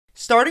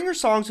Starting your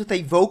songs with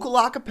a vocal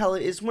acapella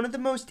is one of the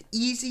most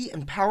easy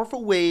and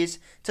powerful ways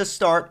to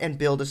start and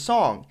build a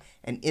song.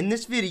 And in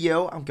this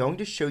video, I'm going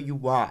to show you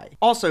why.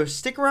 Also,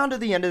 stick around to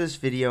the end of this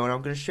video and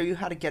I'm going to show you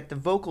how to get the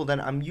vocal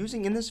that I'm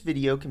using in this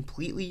video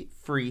completely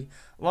free,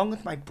 along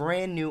with my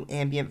brand new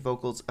ambient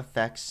vocals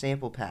effects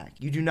sample pack.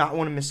 You do not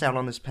want to miss out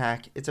on this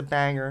pack. It's a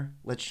banger.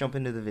 Let's jump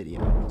into the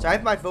video. So I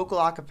have my vocal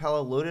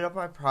acapella loaded up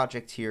my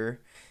project here.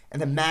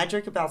 And the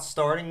magic about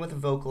starting with a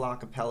vocal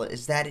acapella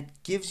is that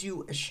it gives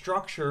you a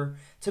structure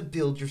to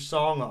build your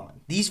song on.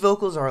 These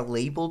vocals are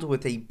labeled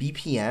with a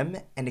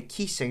BPM and a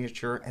key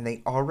signature, and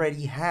they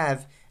already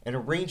have an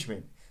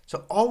arrangement.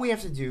 So all we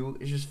have to do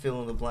is just fill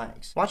in the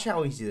blanks. Watch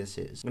how easy this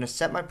is. I'm going to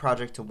set my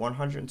project to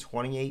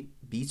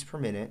 128 beats per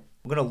minute.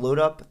 I'm going to load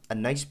up a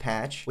nice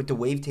patch with the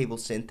wavetable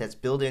synth that's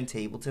built in to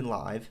Ableton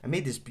Live. I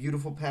made this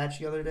beautiful patch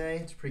the other day.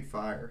 It's pretty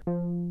fire.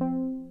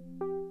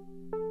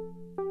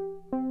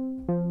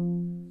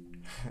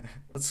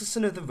 Let's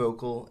listen to the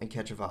vocal and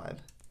catch a vibe.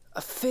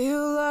 I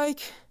feel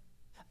like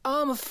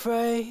I'm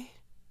afraid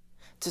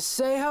to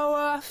say how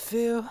I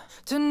feel,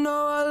 to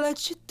know I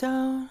let you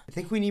down. I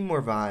think we need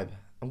more vibe.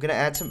 I'm gonna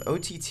add some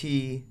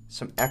OTT,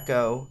 some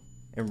echo,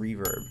 and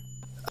reverb.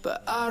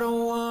 But I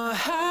don't want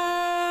half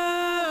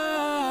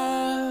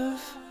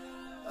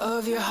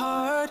of your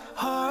heart.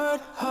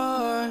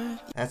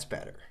 That's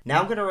better.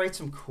 Now I'm gonna write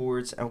some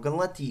chords, and I'm gonna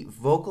let the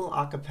vocal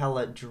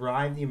acapella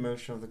drive the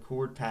emotion of the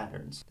chord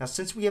patterns. Now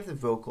since we have the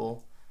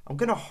vocal, I'm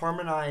gonna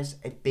harmonize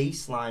a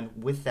bass line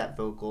with that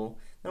vocal,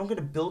 then I'm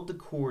gonna build the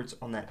chords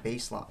on that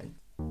bass line.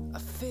 I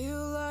feel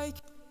like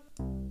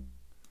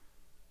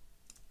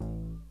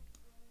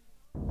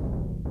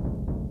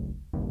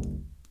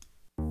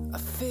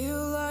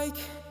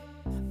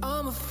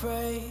I'm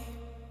afraid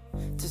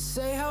to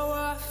say how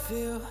I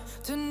feel,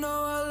 to know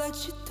I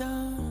let you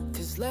down.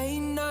 'Cause late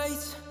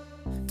nights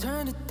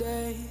turn to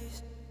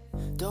days,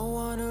 don't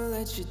wanna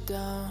let you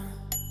down.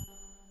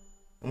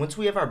 And once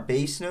we have our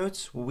bass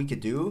notes, what we could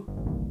do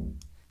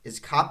is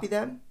copy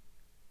them,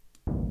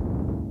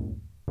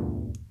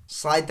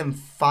 slide them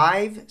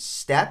 5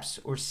 steps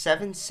or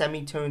 7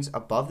 semitones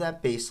above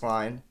that bass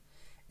line,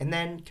 and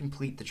then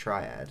complete the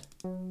triad.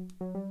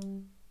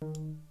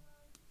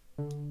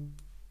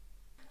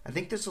 I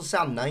think this will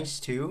sound nice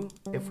too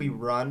if we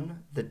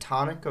run the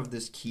tonic of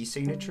this key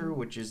signature,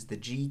 which is the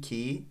G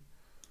key,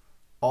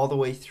 all the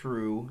way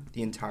through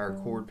the entire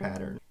chord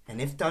pattern. And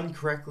if done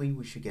correctly,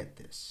 we should get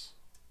this.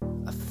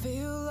 I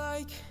feel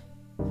like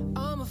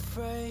I'm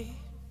afraid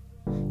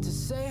to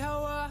say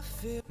how I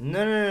feel.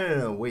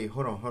 No. Wait,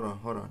 hold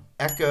on.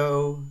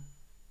 Echo,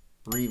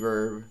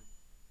 reverb,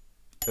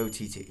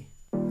 OTT.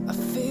 I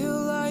feel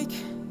like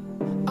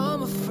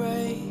I'm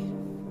afraid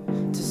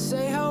to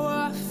say how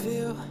I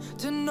feel,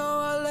 to know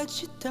I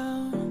let you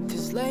down.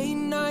 'Cause late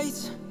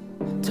nights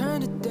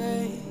turn to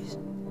days,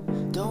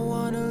 don't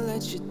wanna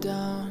let you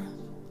down.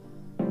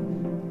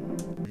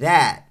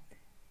 That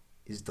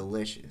is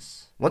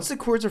delicious. Once the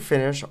chords are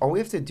finished, all we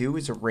have to do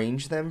is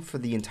arrange them for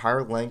the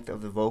entire length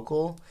of the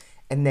vocal,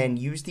 and then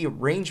use the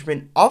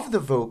arrangement of the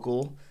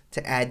vocal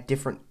to add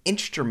different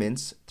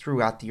instruments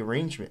throughout the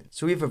arrangement.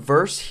 So we have a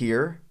verse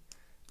here,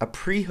 a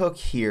pre-hook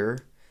here,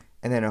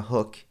 and then a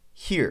hook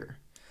here.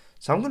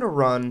 So I'm going to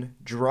run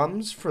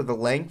drums for the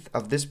length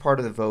of this part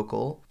of the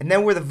vocal, and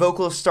then where the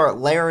vocals start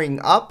layering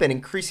up and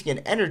increasing in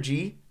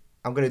energy,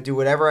 I'm going to do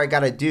whatever I got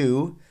to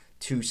do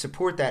to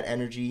support that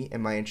energy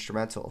in my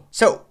instrumental.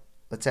 So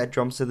let's add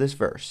drums to this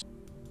verse.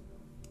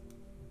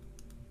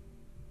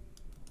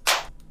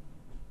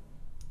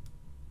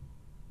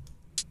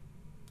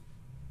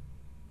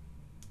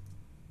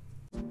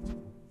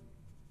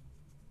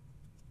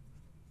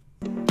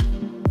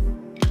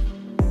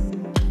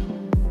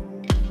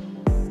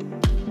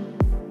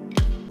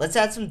 Let's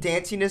add some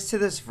danciness to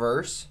this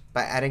verse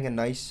by adding a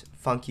nice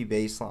funky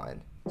bass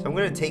line. So I'm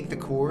going to take the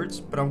chords,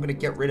 but I'm going to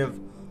get rid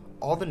of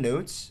all the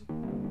notes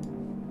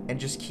and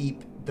just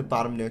keep the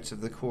bottom notes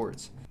of the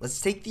chords. Let's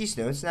take these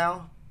notes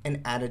now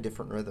and add a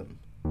different rhythm.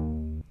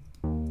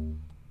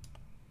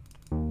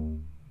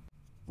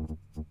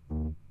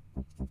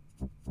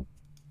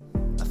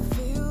 I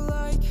feel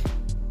like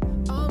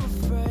I'm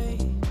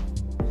afraid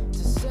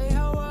to say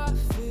how I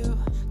feel,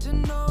 to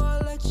know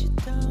I let you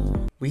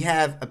down. We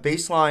have a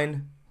bass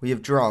line, we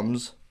have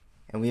drums,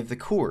 and we have the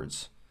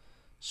chords.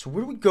 So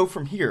where do we go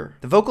from here?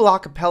 The vocal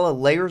acapella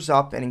layers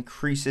up and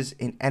increases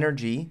in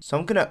energy, so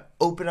I'm gonna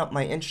open up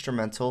my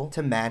instrumental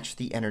to match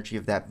the energy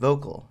of that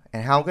vocal.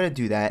 And how I'm gonna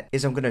do that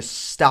is I'm gonna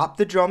stop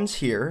the drums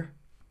here,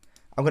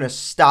 I'm gonna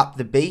stop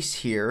the bass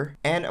here,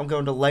 and I'm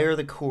going to layer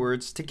the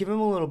chords to give them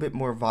a little bit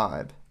more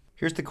vibe.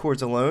 Here's the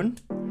chords alone.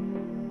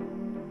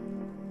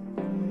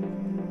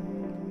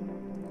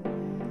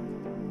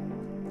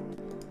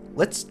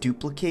 Let's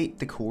duplicate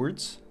the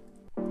chords.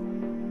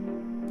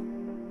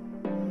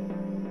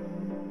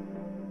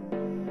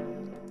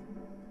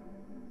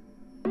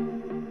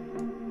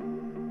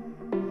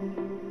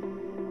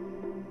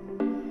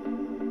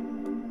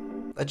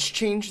 Let's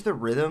change the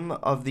rhythm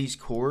of these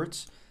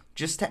chords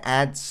just to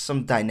add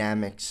some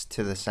dynamics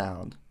to the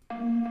sound.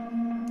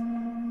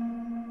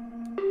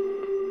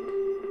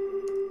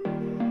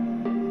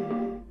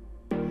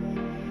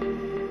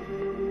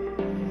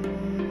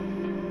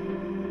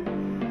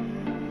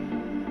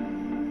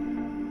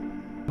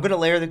 I'm gonna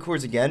layer the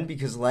chords again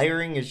because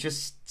layering is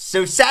just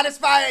so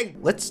satisfying.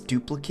 Let's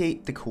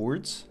duplicate the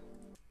chords.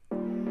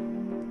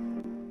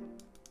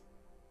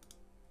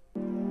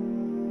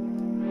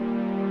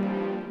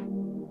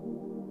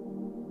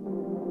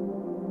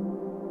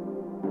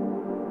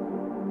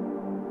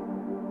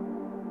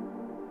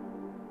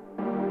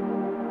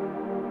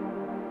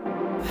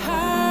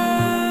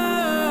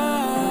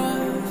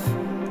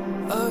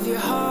 Of your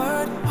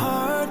heart,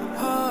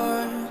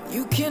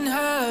 you can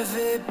have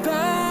it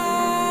back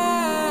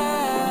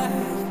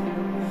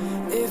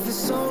if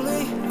it's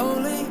only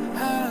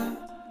half.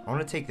 I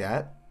want to take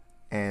that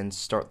and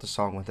start the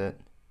song with it.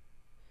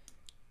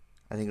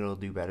 I think it'll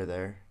do better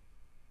there.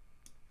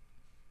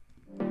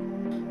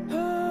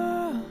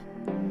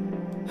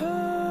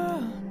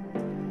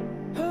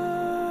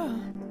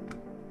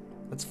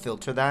 Let's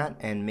filter that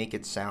and make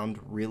it sound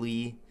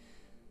really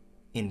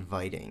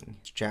inviting.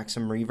 Let's jack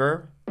some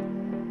reverb.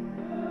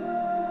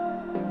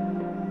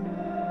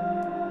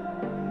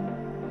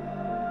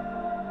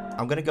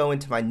 I'm gonna go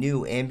into my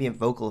new ambient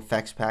vocal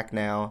effects pack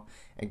now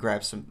and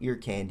grab some ear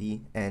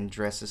candy and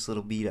dress this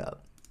little beat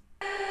up.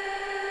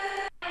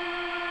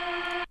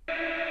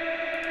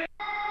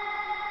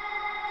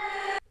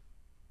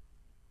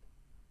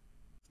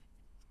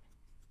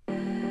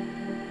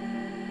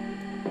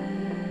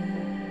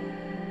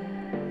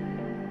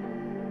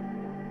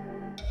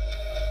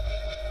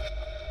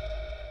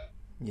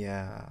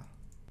 Yeah,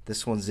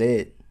 this one's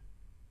it.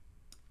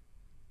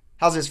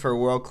 How's this for a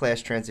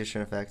world-class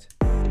transition effect?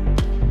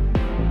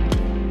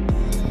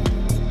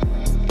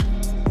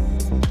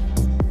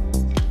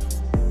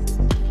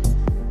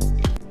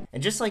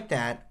 And just like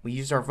that, we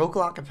used our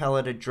vocal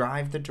acapella to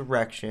drive the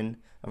direction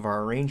of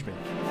our arrangement.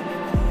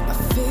 I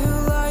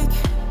feel like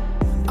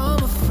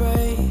I'm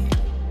afraid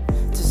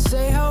to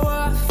say how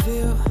I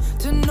feel,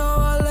 to know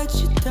I let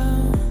you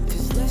down.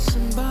 'Cause there's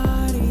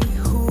somebody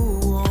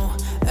who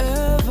won't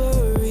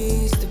ever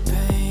ease the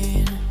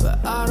pain,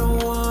 but I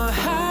don't want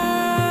half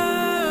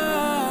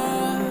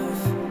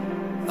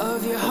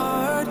of your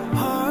heart.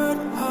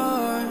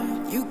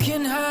 You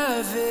can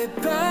have it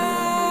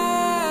back.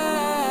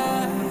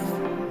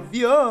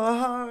 Your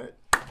heart.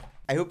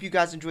 I hope you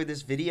guys enjoyed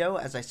this video.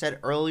 As I said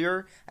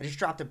earlier, I just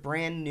dropped a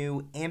brand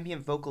new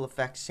ambient vocal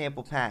effects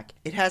sample pack.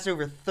 It has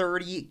over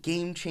 30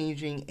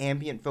 game-changing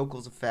ambient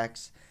vocals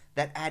effects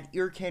that add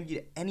ear candy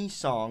to any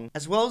song,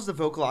 as well as the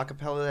vocal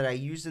acapella that I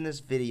used in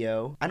this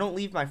video. I don't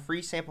leave my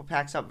free sample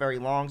packs up very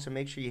long, so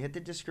make sure you hit the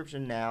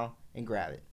description now and grab it.